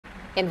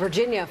In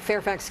Virginia,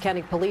 Fairfax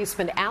County police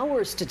spent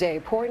hours today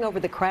poring over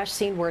the crash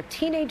scene where a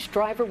teenage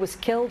driver was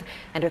killed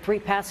and her 3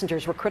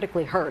 passengers were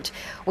critically hurt.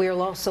 We are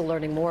also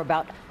learning more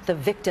about the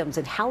victims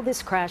and how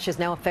this crash is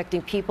now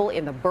affecting people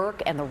in the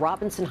Burke and the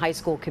Robinson High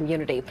School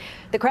community.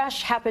 The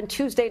crash happened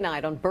Tuesday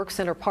night on Burke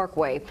Center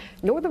Parkway.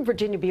 Northern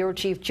Virginia Bureau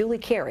Chief Julie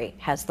Carey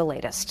has the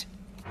latest.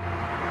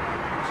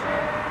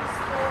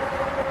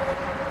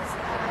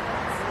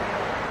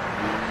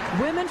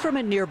 Women from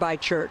a nearby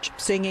church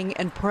singing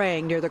and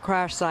praying near the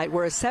crash site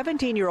where a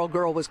 17-year-old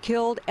girl was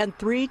killed and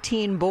 3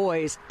 teen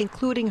boys,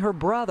 including her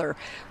brother,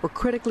 were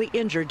critically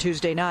injured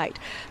Tuesday night.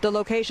 The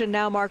location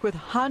now marked with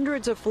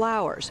hundreds of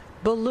flowers,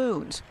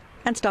 balloons,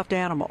 and stuffed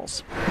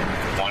animals.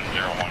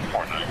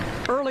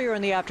 10149. Earlier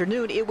in the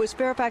afternoon, it was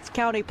Fairfax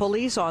County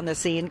police on the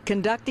scene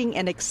conducting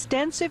an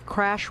extensive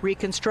crash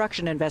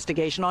reconstruction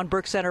investigation on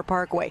Burke Center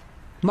Parkway,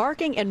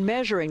 marking and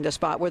measuring the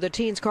spot where the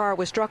teen's car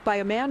was struck by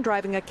a man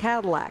driving a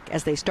Cadillac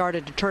as they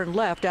started to turn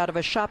left out of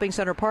a shopping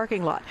center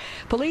parking lot.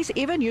 Police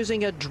even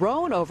using a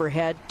drone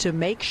overhead to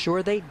make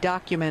sure they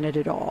documented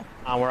it all.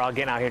 We're all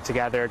getting out here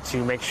together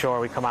to make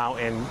sure we come out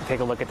and take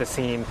a look at the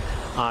scene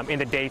in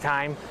the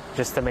daytime,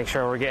 just to make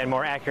sure we're getting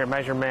more accurate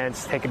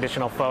measurements, take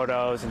additional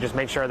photos, and just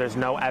make sure there's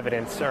no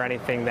evidence or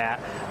anything that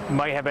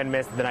might have been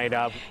missed the night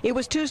of. It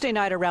was Tuesday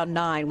night around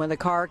 9 when the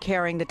car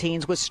carrying the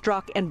teens was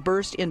struck and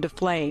burst into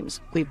flames.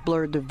 We've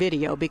blurred the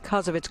video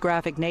because of its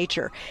graphic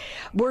nature.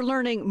 We're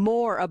learning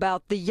more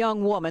about the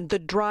young woman, the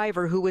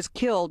driver, who was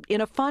killed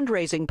in a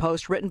fundraising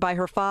post written by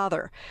her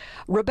father.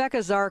 Rebecca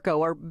Zarco,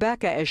 or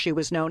Becca as she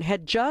was known,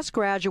 had just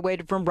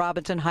graduated from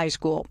Robinson High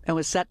School and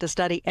was set to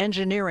study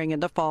engineering in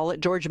the fall at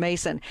George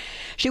Mason.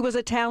 She was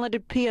a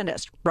talented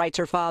pianist, writes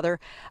her father.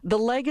 The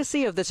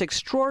legacy of this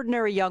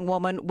extraordinary young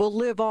woman will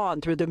live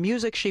on through the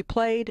music she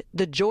played,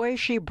 the joy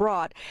she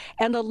brought,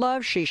 and the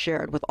love she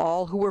shared with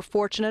all who were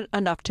fortunate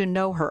enough to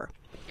know her.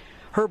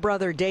 Her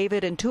brother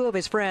David and 2 of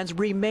his friends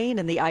remain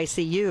in the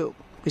ICU.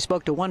 We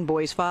spoke to one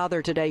boy's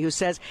father today who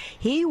says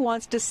he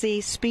wants to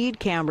see speed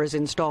cameras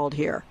installed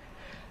here.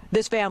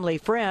 This family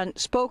friend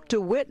spoke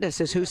to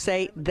witnesses who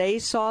say they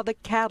saw the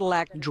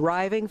Cadillac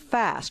driving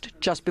fast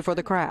just before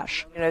the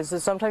crash. So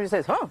sometimes she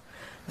says,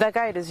 that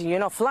guy is,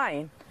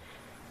 flying.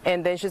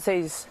 And then she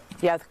says,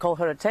 you have to call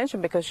her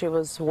attention because she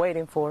was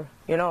waiting for,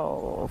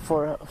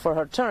 for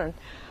her turn.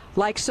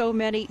 Like so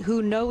many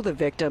who know the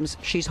victims,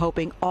 she's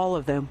hoping all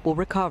of them will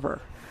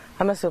recover.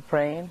 I'm still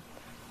praying.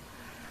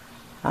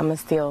 I'm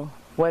still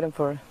waiting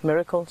for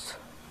miracles,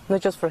 not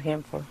just for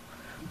him,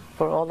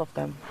 for all of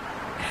them.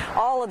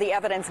 All of the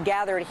evidence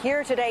gathered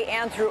here today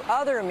and through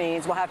other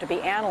means will have to be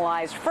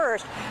analyzed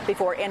first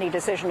before any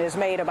decision is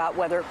made about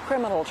whether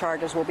criminal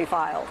charges will be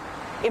filed.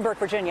 In Burke,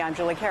 Virginia, I'm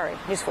Julie Carey,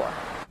 News 4.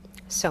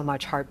 So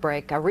much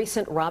heartbreak. A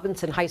recent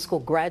Robinson High School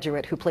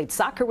graduate who played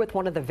soccer with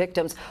one of the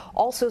victims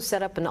also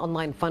set up an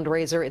online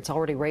fundraiser. It's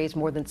already raised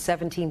more than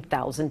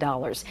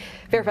 $17,000.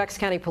 Fairfax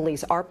County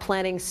Police are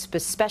planning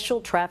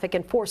special traffic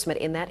enforcement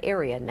in that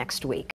area next week.